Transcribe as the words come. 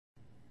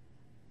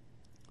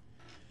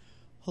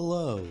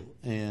Hello,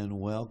 and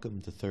welcome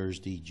to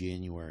Thursday,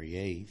 January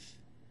 8th,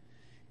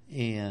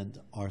 and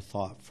our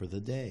thought for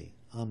the day.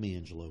 I'm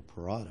Angelo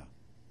Perrotta.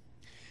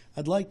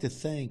 I'd like to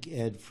thank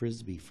Ed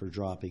Frisbee for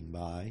dropping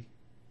by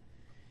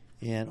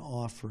and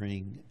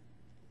offering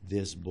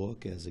this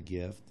book as a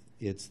gift.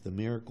 It's The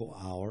Miracle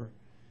Hour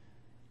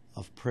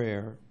of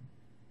Prayer,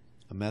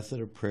 a method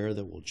of prayer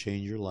that will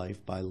change your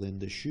life by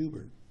Linda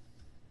Schubert.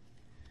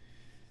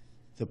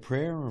 The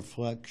prayer and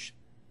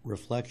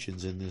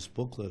reflections in this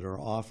booklet are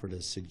offered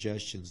as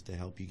suggestions to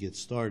help you get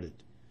started.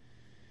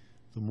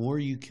 The more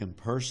you can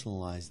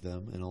personalize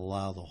them and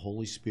allow the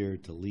Holy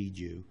Spirit to lead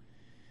you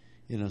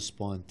in a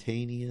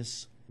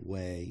spontaneous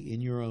way,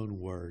 in your own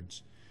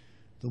words,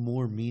 the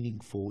more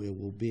meaningful it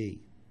will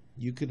be.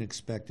 You can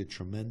expect a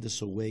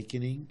tremendous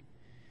awakening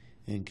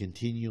and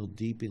continual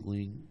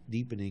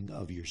deepening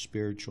of your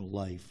spiritual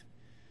life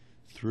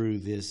through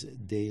this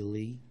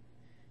daily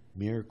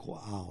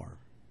miracle hour.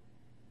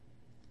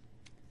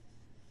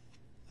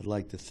 I'd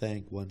like to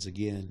thank once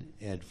again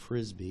Ed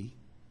Frisbee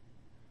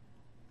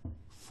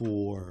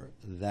for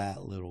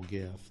that little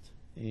gift.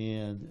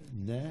 And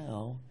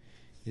now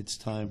it's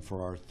time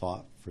for our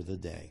thought for the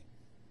day.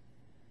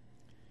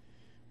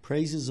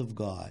 Praises of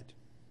God.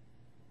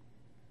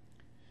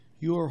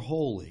 You are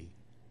holy,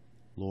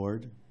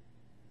 Lord,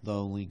 the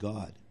only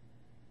God,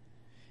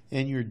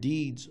 and your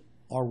deeds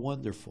are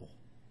wonderful.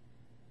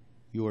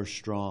 You are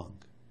strong.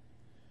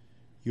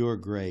 You are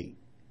great.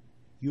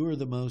 You are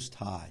the Most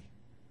High.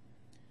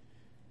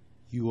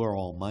 You are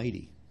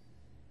almighty.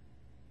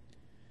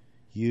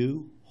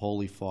 You,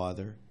 Holy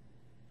Father,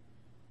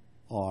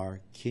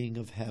 are King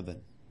of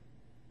heaven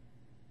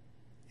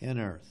and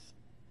earth.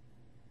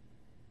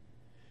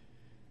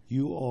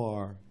 You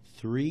are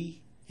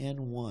three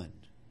and one,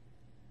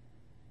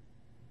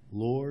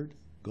 Lord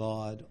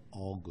God,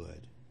 all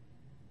good.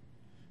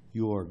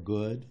 You are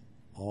good,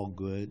 all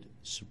good,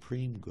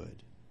 supreme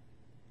good.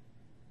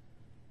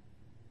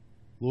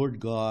 Lord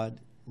God,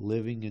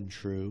 living and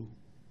true.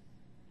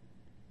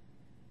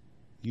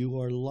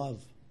 You are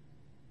love.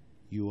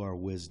 You are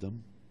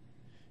wisdom.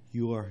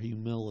 You are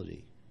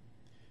humility.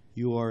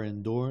 You are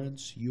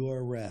endurance. You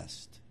are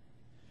rest.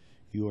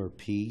 You are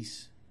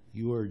peace.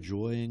 You are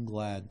joy and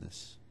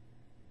gladness.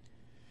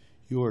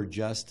 You are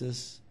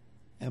justice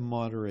and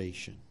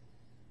moderation.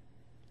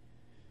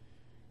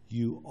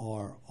 You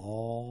are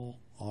all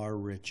our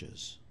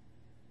riches,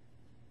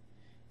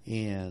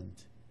 and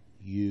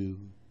you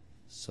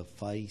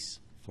suffice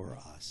for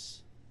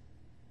us.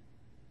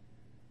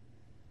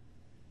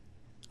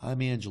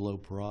 I'm Angelo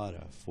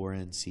Perrotta for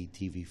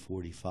NCTV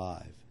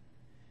 45,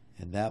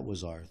 and that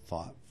was our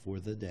thought for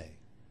the day.